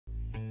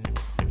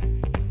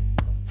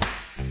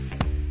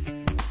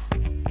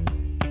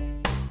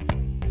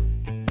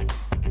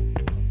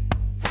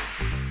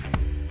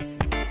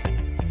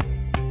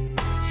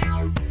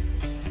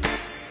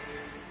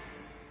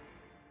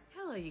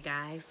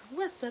guys,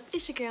 what's up?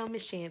 It's your girl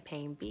Miss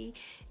Champagne B,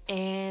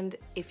 and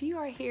if you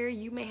are here,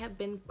 you may have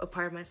been a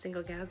part of my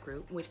single gal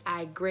group, which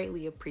I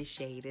greatly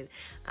appreciated.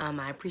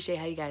 I appreciate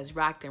how you guys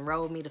rocked and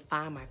rolled me to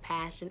find my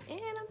passion, and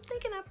I'm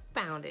thinking I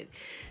found it.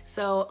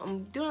 So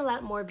I'm doing a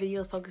lot more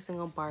videos focusing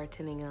on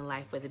bartending and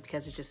life with it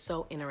because it's just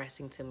so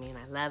interesting to me and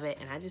I love it,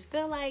 and I just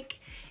feel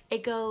like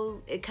it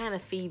kind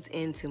of feeds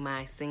into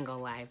my single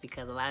life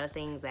because a lot of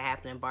things that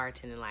happen in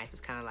bartending life is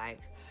kind of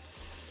like,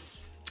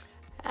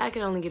 I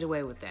could only get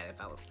away with that if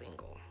I was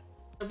single.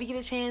 If you get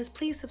a chance,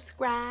 please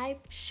subscribe,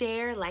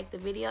 share, like the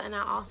video, and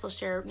I also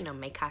share,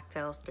 make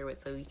cocktails through it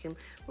so you can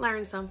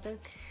learn something.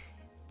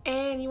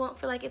 And you won't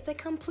feel like it's a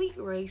complete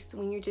waste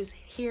when you're just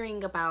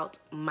hearing about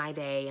my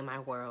day and my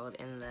world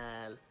and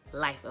the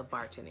life of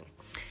bartending.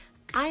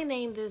 I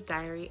named this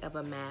Diary of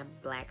a Mad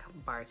Black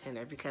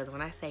Bartender because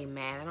when I say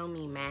mad, I don't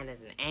mean mad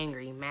as in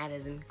angry, mad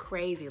as in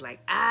crazy.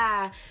 Like,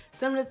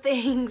 some of the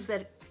things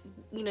that,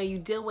 you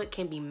deal with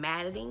can be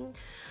maddening.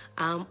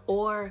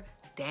 Or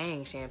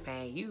dang,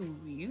 Champagne,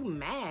 you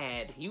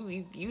mad,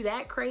 you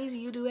that crazy,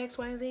 you do X,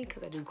 Y, and Z,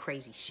 because I do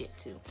crazy shit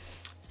too.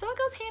 So it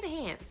goes hand in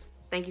hand.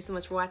 Thank you so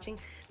much for watching.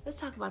 Let's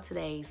talk about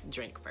today's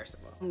drink first of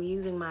all. I'm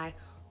using my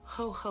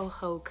Ho Ho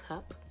Ho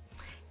cup.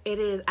 It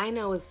is, I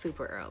know it's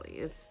super early.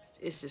 It's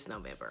just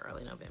November,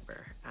 early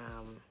November.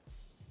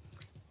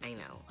 I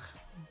know,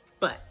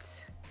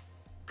 but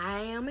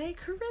I am a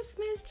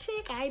Christmas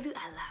chick. I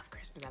love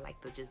Christmas. I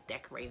like to just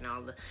decorate and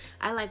all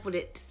I like what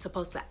it's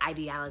supposed to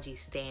ideology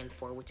stand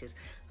for, which is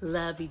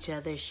love each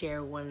other,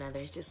 share one another.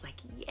 It's just like,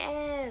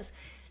 yes,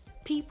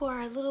 people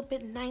are a little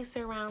bit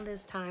nicer around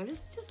this time.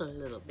 Just a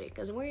little bit,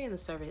 because we're in the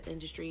service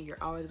industry.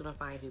 You're always gonna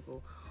find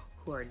people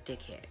who are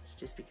dickheads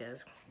just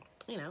because,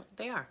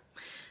 they are.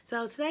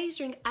 So today's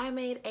drink, I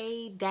made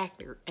a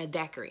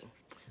daiquiri.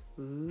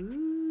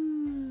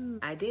 Ooh.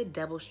 I did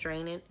double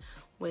strain it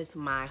with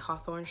my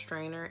Hawthorne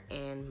strainer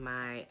and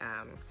my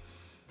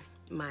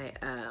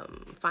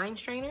fine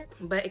strainer,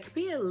 but it could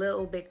be a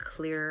little bit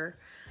clearer.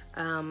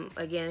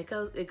 Again,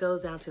 it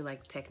goes down to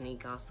like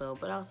technique also,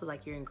 but also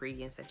like your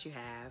ingredients that you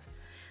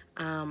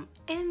have.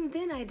 And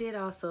then I did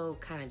also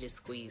kind of just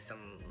squeeze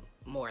some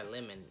more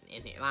lemon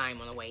in here,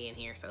 lime on the way in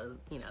here, so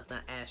it's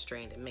not as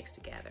strained and mixed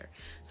together.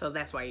 So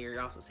that's why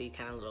you're also see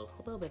kind of a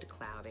little bit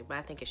cloudy, but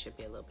I think it should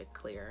be a little bit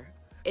clearer.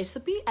 It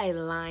should be a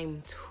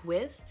lime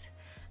twist.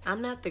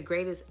 I'm not the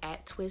greatest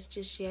at twists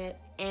just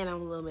yet, and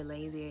I'm a little bit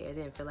lazy. I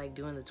didn't feel like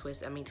doing the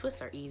twist. I mean,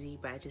 twists are easy,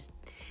 but I just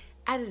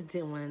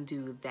didn't want to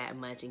do that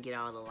much and get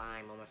all the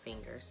lime on my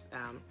fingers.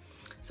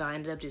 So I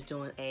ended up just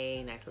doing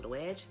a nice little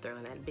wedge,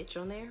 throwing that bitch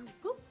on there.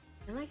 Boop.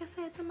 And like I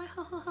said, it's in my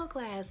Ho Ho Ho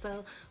glass.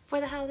 So for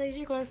the holidays,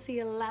 you're going to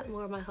see a lot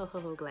more of my Ho Ho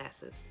Ho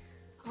glasses.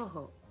 Ho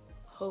Ho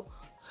Ho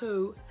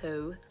Ho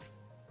Ho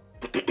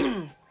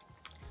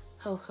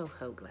Ho Ho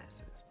Ho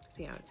glasses.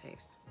 See how it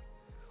tastes.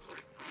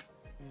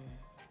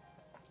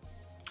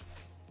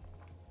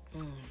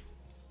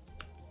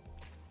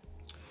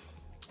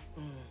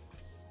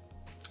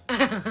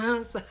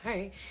 I'm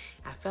sorry.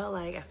 I feel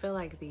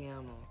like the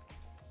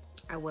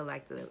I would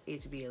like it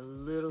to be a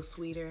little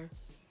sweeter.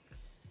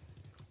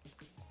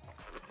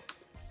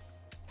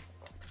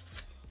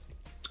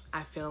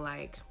 I feel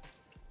like,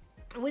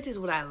 which is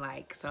what I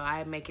like. So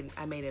I made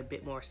it a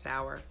bit more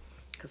sour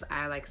because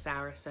I like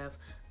sour stuff,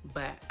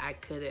 but I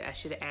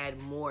should have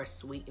added more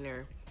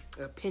sweetener,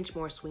 a pinch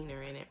more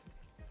sweetener in it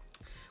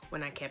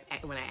when I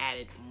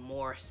added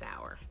more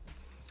sour.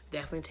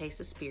 Definitely tastes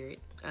the spirit.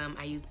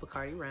 I used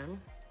Bacardi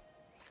rum,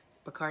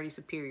 Bacardi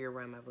Superior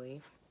rum, I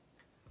believe.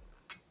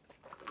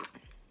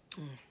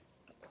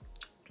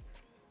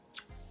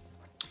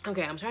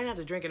 Okay, I'm trying not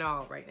to drink it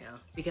all right now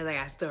because I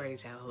got a story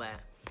to tell,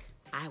 but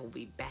I will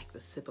be back to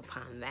sip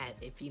upon that,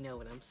 if you know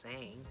what I'm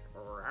saying.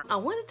 I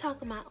want to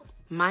talk about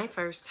my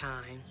first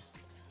time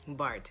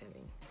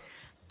bartending.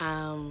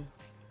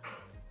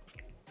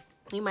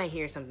 You might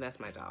hear something. That's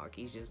my dog.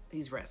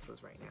 He's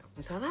restless right now.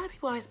 And so a lot of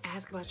people always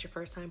ask about your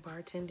first time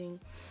bartending.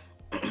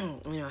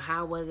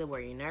 How was it? Were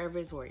you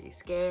nervous? Were you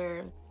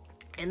scared?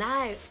 And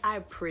I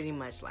pretty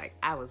much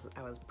I was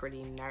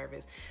pretty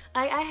nervous.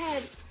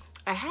 I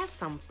had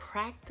some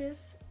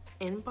practice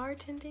in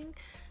bartending,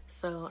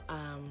 so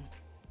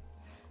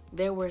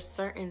there were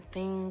certain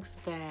things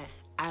that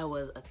I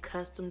was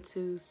accustomed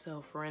to.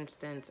 So for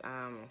instance,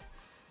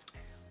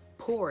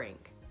 pouring.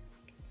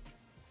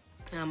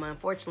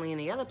 Unfortunately, in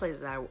the other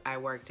places I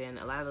worked in,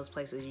 a lot of those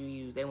places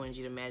they wanted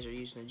you to measure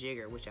using a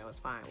jigger, which I was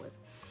fine with.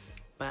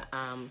 But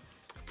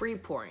free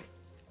pouring.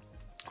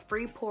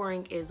 Free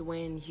pouring is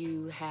when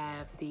you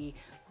have the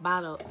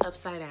bottle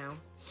upside down,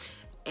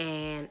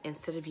 and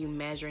instead of you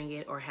measuring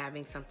it or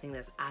having something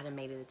that's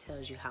automated that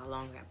tells you how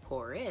long that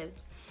pour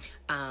is,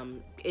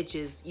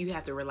 you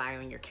have to rely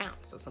on your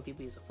count. So some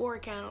people use a 4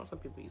 count, some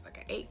people use like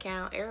an 8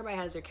 count. Everybody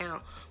has their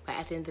count, but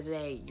at the end of the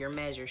day, your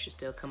measure should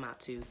still come out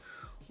to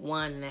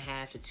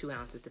 1.5 to 2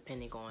 ounces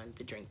depending on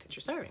the drink that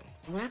you're serving.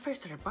 When I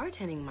first started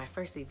bartending, my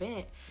first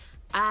event,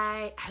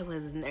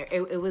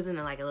 it was in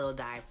like a little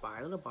dive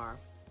bar,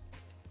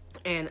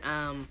 and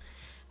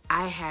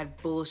I had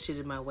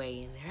bullshitted my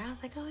way in there. I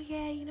was like, oh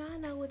yeah, you know, I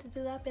know what to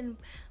do. I've been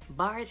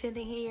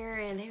bartending here.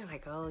 And they were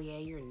like, oh yeah,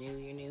 you're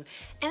new.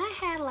 And I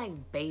had like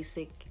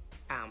basic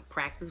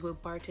practice with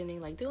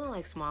bartending, like doing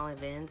like small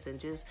events and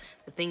just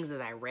the things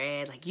that I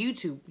read. Like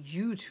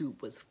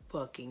YouTube was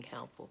fucking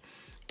helpful.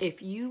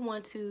 If you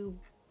want to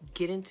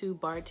get into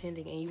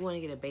bartending and you want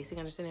to get a basic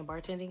understanding of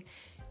bartending,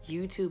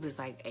 YouTube is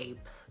like a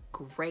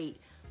great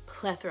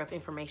plethora of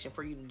information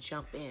for you to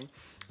jump in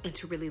and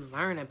to really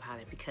learn about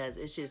it, because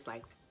it's just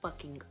like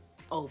fucking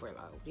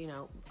overload, you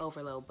know,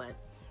 but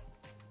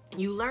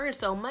you learn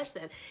so much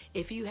that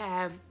if you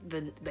have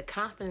the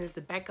confidence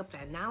to back up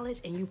that knowledge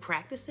and you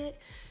practice it,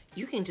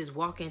 you can just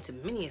walk into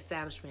many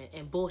establishments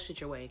and bullshit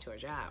your way into a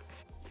job.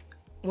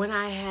 When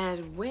I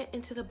had went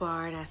into the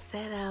bar and I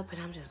set up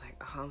and I'm just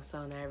like, oh, I'm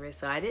so nervous.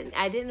 So I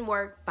didn't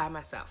work by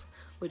myself,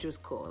 which was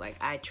cool. Like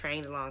I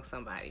trained along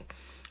somebody.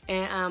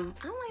 And I'm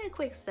like a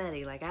quick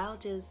study. Like I'll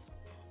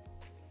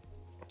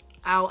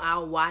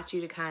watch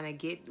you to kind of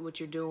get what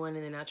you're doing,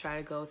 and then I'll try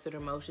to go through the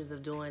motions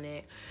of doing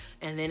it.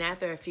 And then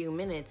after a few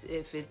minutes,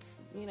 if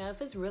it's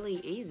really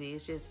easy,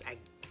 it's just I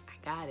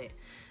got it.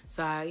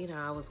 So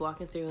I was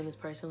walking through and this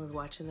person was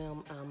watching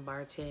them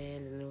bartend,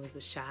 and it was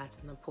the shots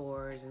and the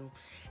pours,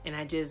 and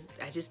I just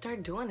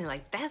started doing it.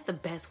 Like that's the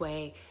best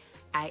way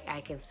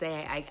I can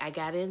say I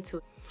got into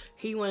it.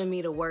 He wanted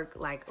me to work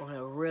like on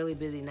a really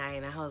busy night,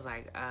 and I was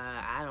like,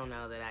 I don't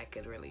know that I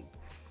could really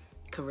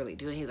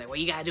do it. He's like, well,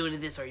 you gotta do it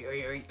at this or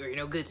you're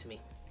no good to me.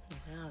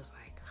 And I was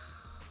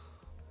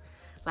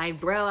like,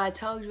 bro, I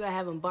told you I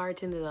haven't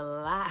bartended a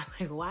lot.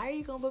 Like, why are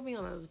you gonna put me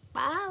on a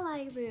spot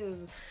like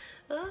this?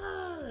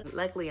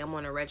 Luckily, I'm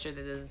on a register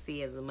that doesn't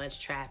see as much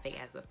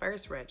traffic as the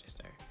first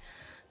register.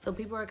 So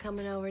people are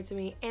coming over to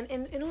me, and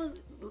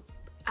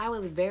I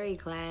was very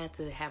glad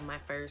to have my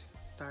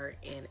first start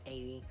in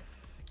a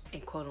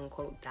quote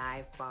unquote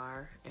dive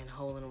bar and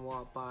hole in the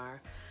wall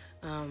bar.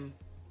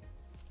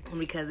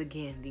 Because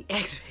again,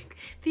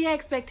 the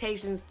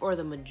expectations for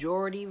the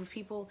majority of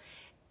people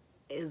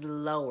is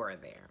lower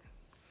there.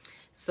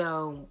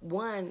 So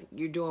one,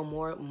 you're doing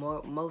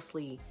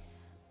mostly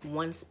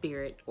one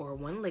spirit or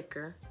one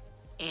liquor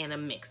and a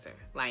mixer,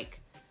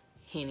 like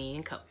Henny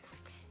and Coke,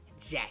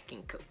 Jack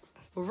and Coke,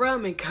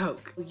 rum and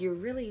Coke. You're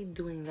really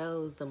doing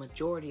those the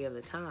majority of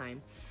the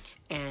time.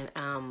 And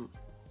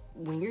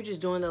when you're just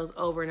doing those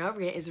over and over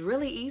again, it's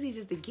really easy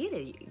just to get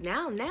it.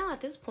 Now at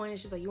this point,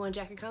 it's just like, you want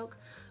Jack and Coke?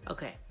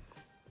 Okay.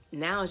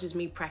 Now it's just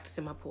me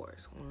practicing my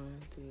pours. 1,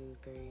 2,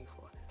 3,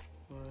 4.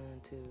 1,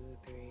 2,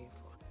 3, 4.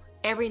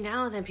 Every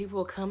now and then people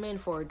will come in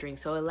for a drink,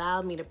 so it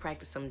allowed me to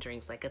practice some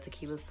drinks like a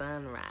tequila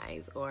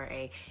sunrise or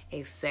a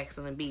sex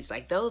on the beach.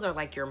 Like those are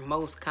like your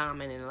most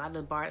common, and a lot of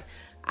the bars,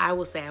 I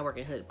will say I work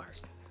in hood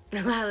bars.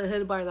 A lot of the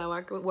hood bars I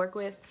work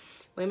with,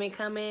 women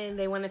come in,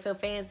 they want to feel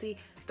fancy.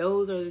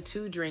 Those are the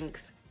 2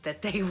 drinks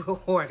that they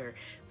will order.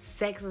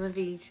 Sex on the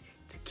beach,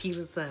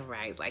 tequila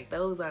sunrise. Like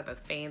those are the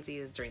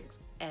fanciest drinks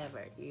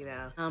ever, you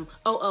know.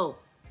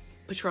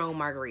 Patron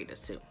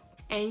margaritas too.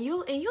 And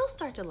you'll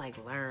start to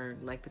like learn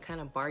like the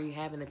kind of bar you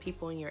have and the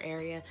people in your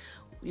area.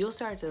 You'll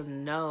start to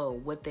know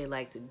what they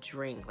like to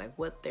drink, like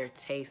what their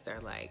tastes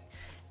are like.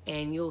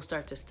 And you'll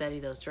start to study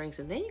those drinks,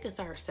 and then you can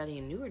start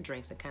studying newer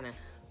drinks and kind of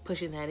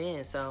pushing that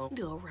in. So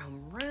do a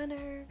rum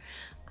runner,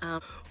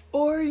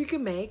 or you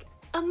can make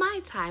a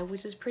Mai Tai,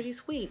 which is pretty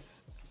sweet.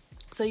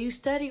 So you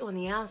study on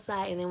the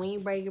outside, and then when you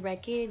bring it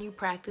back in, you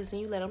practice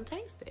and you let them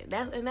taste it.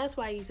 That's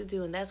what I used to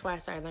do, and that's why I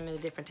started learning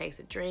the different tastes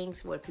of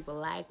drinks, what people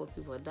like, what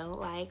people don't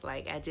like.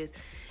 Like I just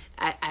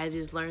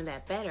learned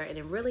that better, and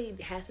it really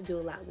has to do a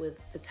lot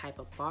with the type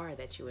of bar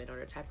that you're in or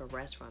the type of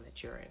restaurant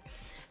that you're in.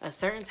 A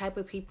certain type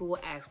of people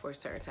will ask for a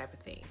certain type of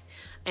thing,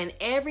 and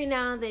every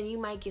now and then you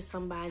might get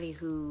somebody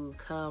who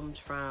comes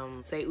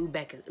from, say,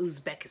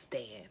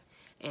 Uzbekistan,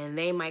 and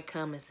they might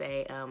come and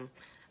say,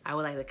 I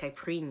would like the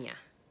caipirinha.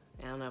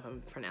 I don't know if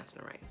I'm pronouncing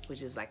it right,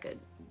 which is like a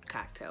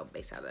cocktail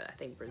based out of, I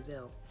think,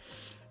 Brazil.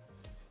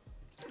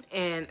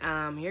 And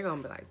you're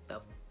gonna be like,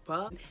 the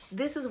fuck?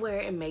 This is where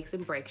it makes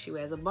and breaks you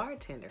as a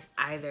bartender.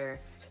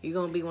 Either you're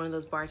gonna be one of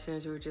those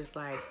bartenders who are just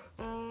like,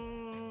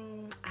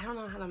 I don't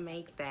know how to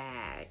make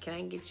that. Can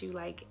I get you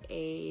like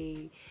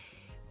a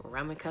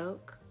rum and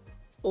Coke?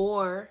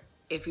 Or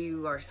if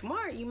you are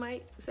smart, you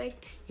might say,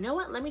 you know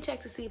what? Let me check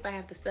to see if I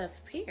have the stuff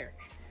here.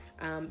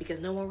 Because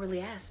no one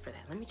really asked for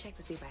that. Let me check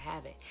to see if I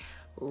have it.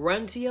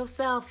 Run to your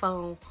cell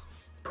phone,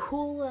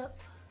 pull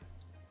up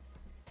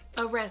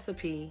a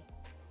recipe,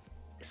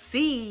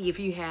 see if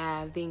you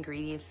have the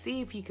ingredients,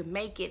 see if you can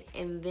make it,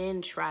 and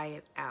then try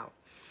it out.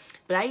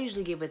 But I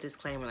usually give a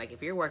disclaimer, like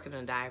if you're working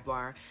in a dive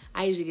bar,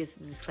 I usually give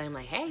a disclaimer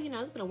like, hey,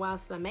 it's been a while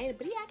since I made it,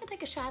 but yeah, I can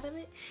take a shot of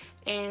it.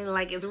 And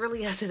like, it's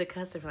really up to the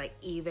customer, like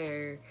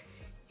either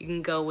you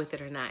can go with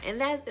it or not. And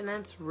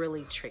that's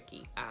really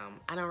tricky.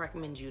 I don't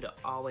recommend you to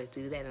always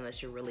do that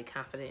unless you're really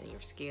confident in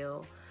your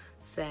skill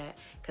set,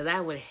 because I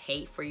would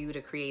hate for you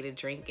to create a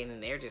drink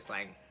and they're just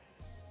like,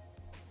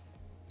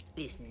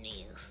 it's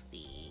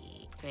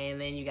nasty,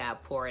 and then you gotta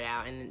pour it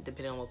out, and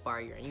depending on what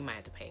bar you're in, you might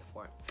have to pay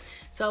for it.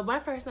 So my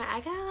first night, I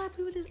got a lot of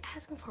people just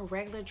asking for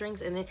regular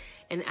drinks, and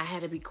I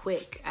had to be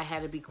quick. I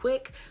had to be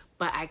quick,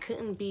 but I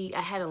couldn't be.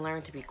 I had to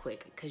learn to be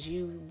quick, because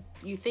you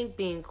think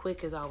being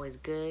quick is always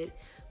good,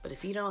 but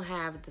if you don't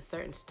have the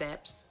certain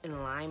steps in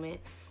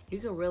alignment, you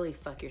can really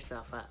fuck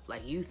yourself up.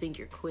 Like, you think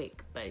you're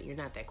quick, but you're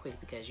not that quick,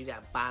 because you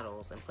got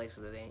bottles in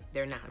places that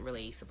they're not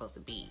really supposed to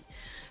be.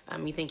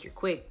 You think you're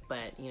quick,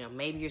 but you know,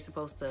 maybe you're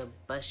supposed to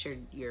bust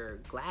your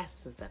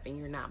glasses and stuff, and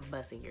you're not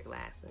busting your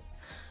glasses.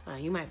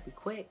 You might be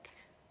quick,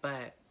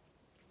 but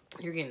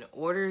you're getting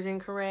orders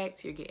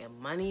incorrect. You're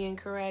getting money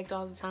incorrect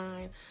all the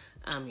time.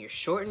 You're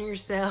shorting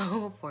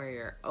yourself, or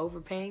you're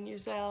overpaying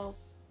yourself.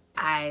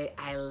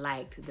 I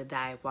liked the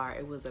dive bar.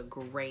 It was a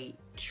great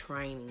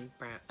training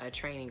ground.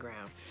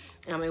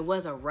 It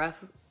was a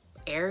rough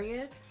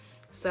area,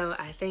 so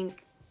I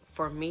think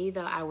for me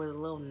though, I was a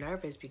little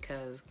nervous,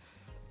 because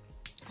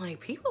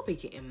like, people be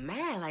getting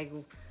mad. Like,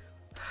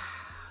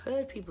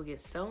 hood people get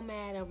so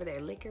mad over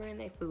their liquor and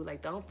their food.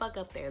 Like, don't fuck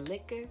up their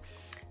liquor,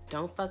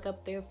 don't fuck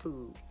up their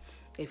food.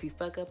 If you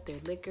fuck up their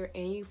liquor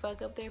and you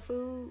fuck up their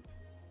food,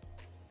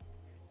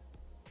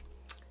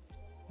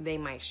 they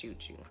might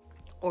shoot you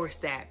or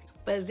stab you.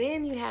 But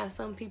then you have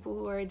some people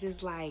who are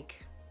just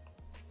like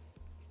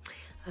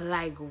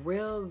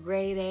real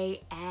grade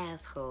A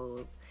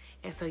assholes.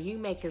 And so you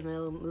make a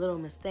little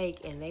mistake,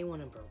 and they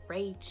want to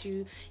berate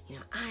you. You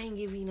know, I ain't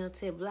give you no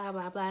tip, blah,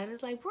 blah, blah. And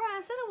it's like, bro, I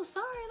said I was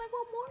sorry. Like,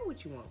 what more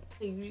would you want?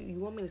 You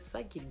want me to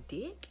suck your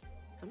dick?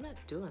 I'm not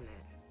doing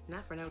that.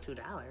 Not for no $2.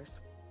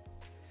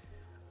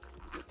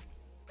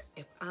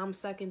 If I'm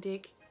sucking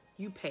dick,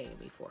 you paying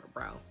me for it,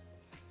 bro.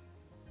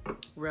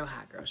 Real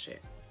hot girl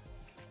shit.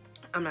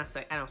 I don't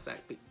suck.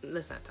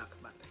 Let's not talk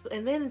about that.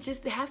 And then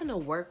just having to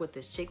work with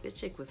this chick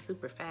was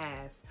super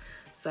fast.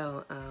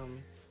 So,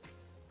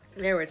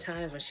 there were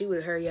times when she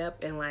would hurry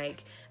up, and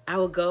like, I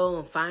would go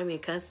and find me a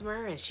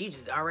customer, and she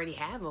just already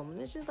have them.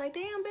 And it's just like,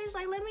 damn, bitch,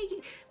 like,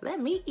 let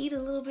me eat a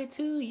little bit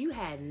too. You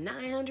had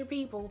 900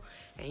 people,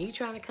 and you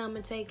trying to come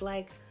and take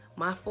like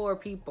my 4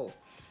 people.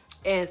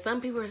 And some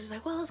people are just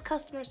like, well, it's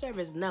customer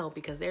service. No,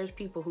 because there's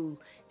people who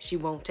she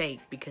won't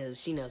take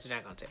because she knows they're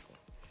not gonna take them.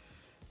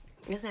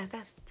 It's not,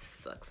 that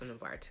sucks in the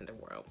bartender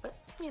world, but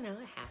you know,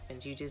 it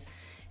happens.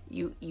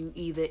 You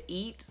either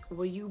eat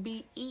or you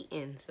be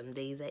eaten. Some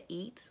days I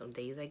eat, some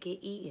days I get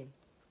eaten.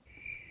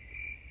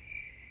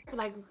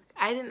 Like,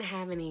 I didn't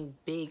have any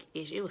big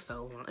issue. It was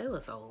so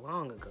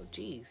long ago,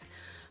 jeez.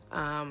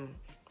 I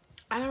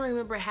don't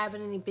remember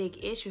having any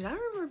big issues. I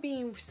remember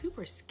being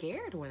super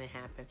scared when it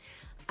happened.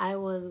 I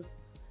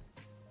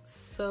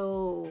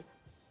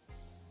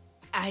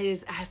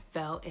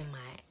felt in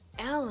my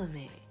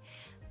element.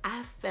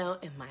 I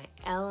felt in my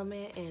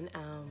element, and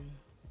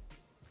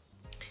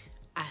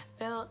I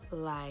felt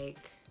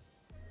like,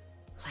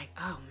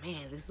 oh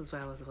man, this is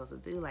what I was supposed to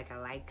do. Like, I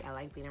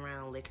like being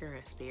around liquor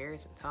and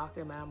spirits and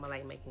talking about them. I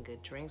like making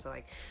good drinks. I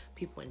like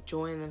people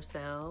enjoying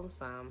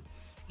themselves.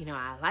 You know,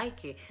 I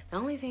like it. The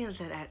only thing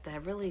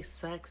that really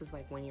sucks is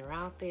like when you're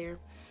out there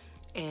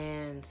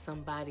and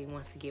somebody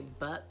wants to get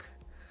buck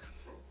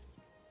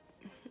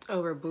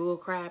over bull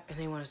crap, and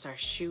they want to start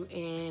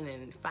shooting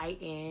and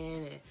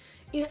fighting, and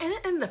you know,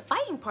 and the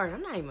fighting part,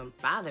 I'm not even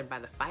bothered by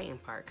the fighting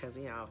part, because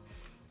you know,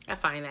 I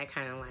find that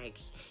kind of like,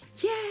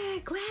 yeah,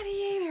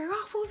 gladiator,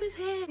 off with his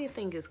head.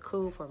 Anything is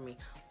cool for me.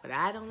 What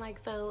I don't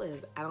like though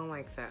is I don't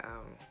like the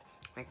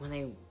like when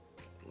they,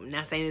 I'm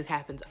not saying this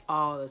happens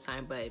all the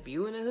time, but if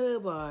you in a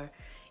hood bar,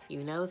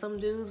 you know, some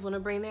dudes want to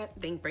bring that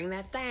thing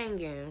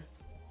in,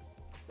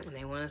 and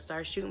they want to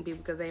start shooting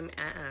people because they,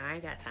 I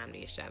ain't got time to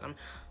get shot.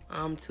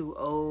 I'm too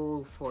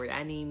old for it.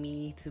 I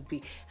need to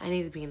be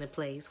in a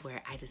place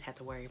where I just have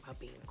to worry about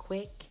being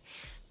quick,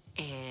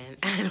 and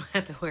I don't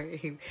have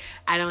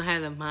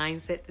the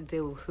mindset to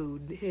deal with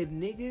hood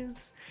niggas.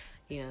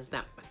 You know, it's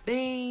not my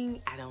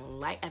thing. I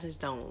just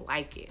don't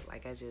like it.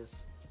 Like, I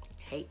just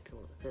hate the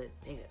hood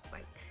niggas.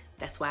 Like,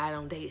 that's why I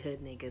don't date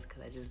hood niggas,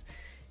 because I just,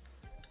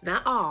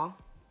 not all,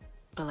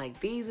 but like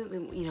these,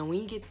 you know, when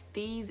you get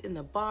these in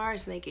the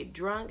bars and they get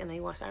drunk and they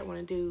want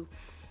to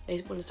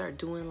start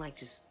doing like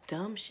just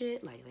dumb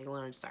shit. Like, they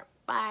want to start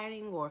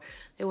fighting, or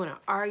they want to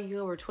argue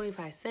over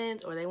 25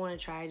 cents, or they want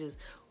to try to just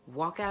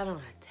walk out on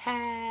a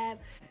tab.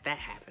 That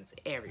happens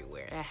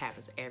everywhere.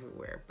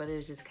 But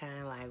it's just kind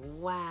of like,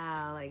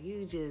 wow, like,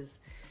 you just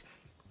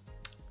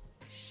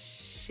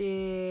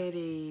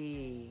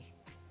shitty.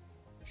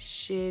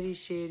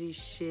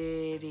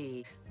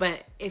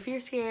 But if you're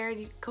scared,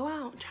 you go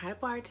out, try to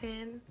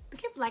bartend.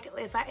 Like,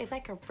 if I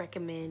could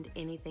recommend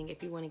anything,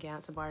 if you want to get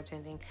out to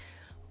bartending,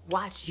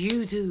 watch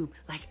YouTube.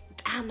 Like,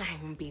 I'm not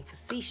even being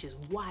facetious.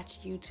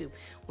 Watch YouTube.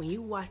 When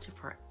you watch it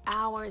for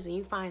hours and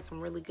you find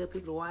some really good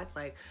people to watch,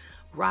 like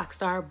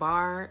Rockstar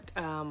Bar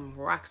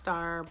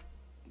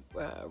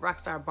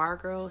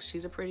Girl,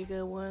 she's a pretty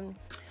good one.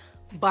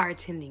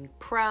 Bartending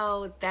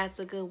Pro, that's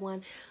a good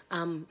one.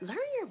 Learn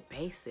your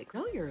basics.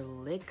 Know your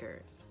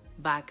liquors.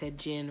 Vodka,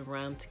 gin,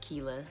 rum,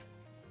 tequila,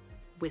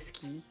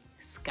 whiskey,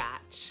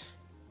 scotch,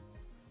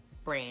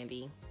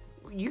 brandy.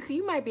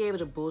 you might be able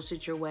to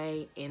bullshit your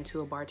way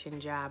into a bartending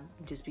job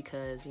just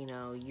because, you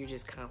know, you're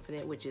just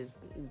confident, which is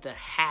the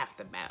half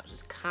the battle.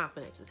 Just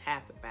confidence is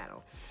half the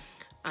battle.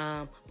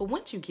 But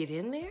once you get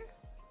in there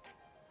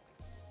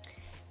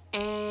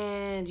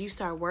and you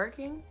start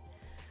working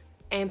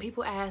and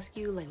people ask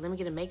you, like, let me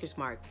get a maker's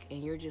mark,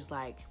 and you're just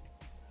like,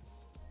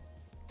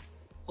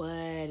 what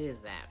is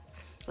that?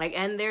 Like,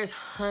 and there's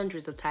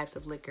hundreds of types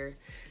of liquor.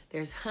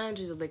 There's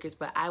hundreds of liquors,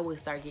 but I would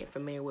start getting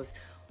familiar with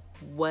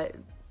what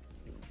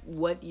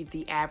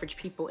the average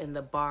people in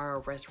the bar or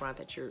restaurant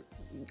that you're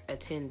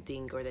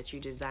attending or that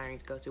you're desiring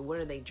to go to, what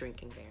are they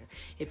drinking there?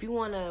 If you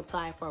want to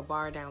apply for a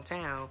bar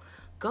downtown,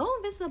 go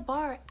and visit a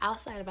bar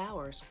outside of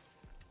hours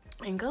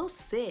and go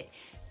sit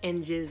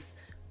and just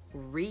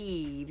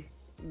read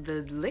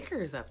the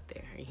liquors up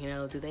there. You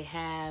know, do they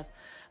have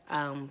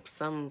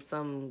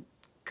some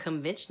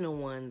conventional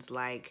ones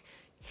like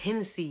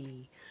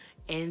Hennessy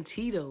and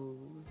Tito's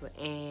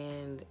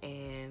and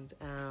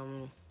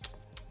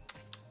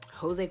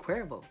Jose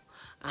Cuervo?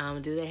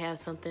 Do they have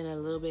something a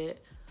little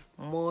bit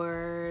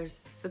more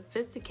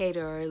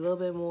sophisticated or a little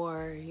bit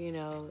more, you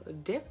know,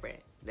 different?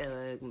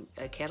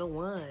 A Kettle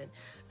One,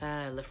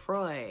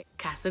 Lefroy,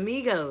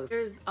 Casamigos.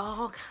 There's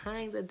all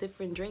kinds of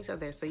different drinks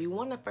out there. So you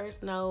want to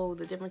first know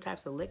the different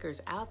types of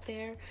liquors out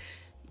there.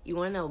 You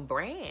want to know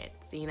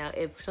brands. You know,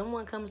 if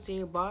someone comes to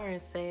your bar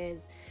and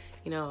says,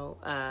 you know,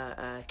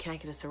 can I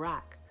get a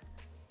Ciroc?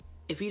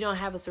 If you don't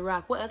have a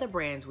Ciroc, what other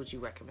brands would you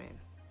recommend?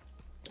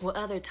 What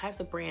other types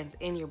of brands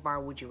in your bar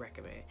would you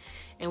recommend?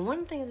 And one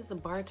of the things as a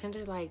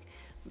bartender, like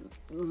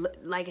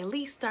at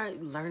least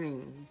start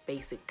learning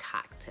basic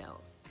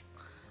cocktails.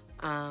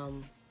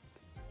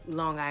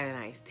 Long Island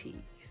iced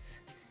teas,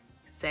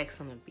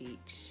 Sex on the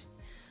Beach,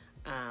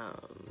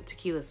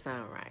 Tequila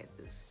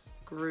Sunrises,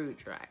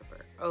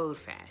 Screwdriver, Old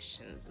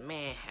Fashions,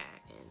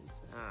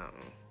 Manhattans,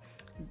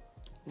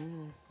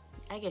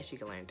 I guess you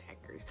can learn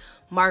daiquiris,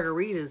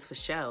 margaritas for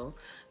show.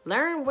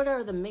 Learn what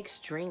are the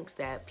mixed drinks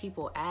that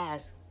people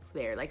ask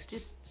there. Like,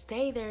 just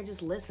stay there and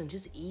just listen,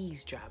 just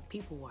eavesdrop,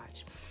 people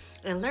watch.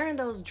 And learn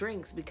those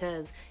drinks,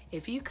 because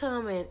if you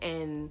come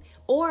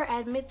or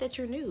admit that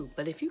you're new,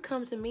 but if you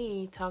come to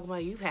me talking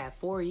about you've had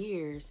 4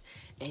 years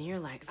and you're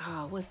like,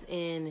 oh, what's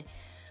in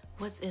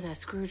a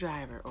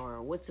Screwdriver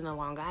or what's in a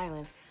Long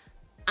Island,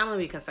 I'm gonna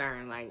be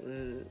concerned. Like,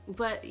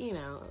 but you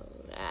know,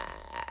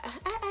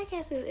 I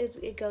guess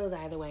it goes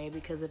either way,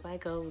 because if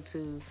I've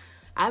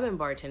been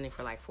bartending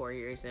for like 4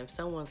 years, and if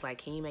someone's like,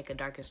 can you make a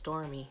dark and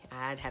stormy,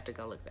 I'd have to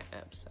go look that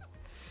up. So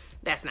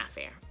that's not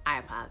fair. I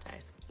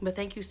apologize. But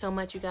thank you so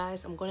much, you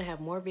guys. I'm going to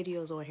have more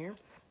videos on here.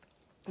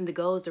 And the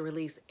goal is to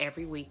release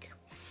every week.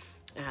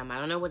 I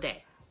don't know what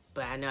day,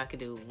 but I know I could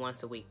do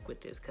once a week with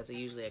this, because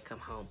usually I come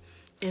home.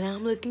 And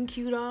I'm looking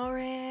cute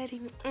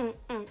already.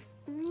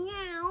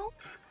 Meow.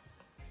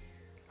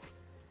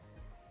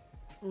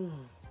 All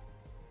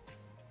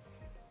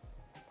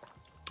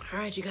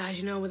right, you guys,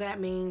 you know what that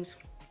means.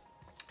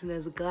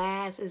 This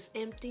glass is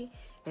empty,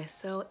 and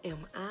so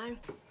am I.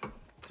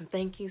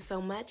 Thank you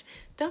so much.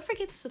 Don't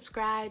forget to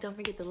subscribe, don't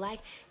forget to like,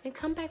 and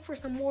come back for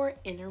some more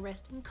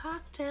interesting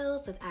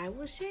cocktails that I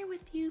will share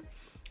with you.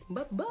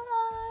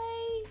 Bye-bye.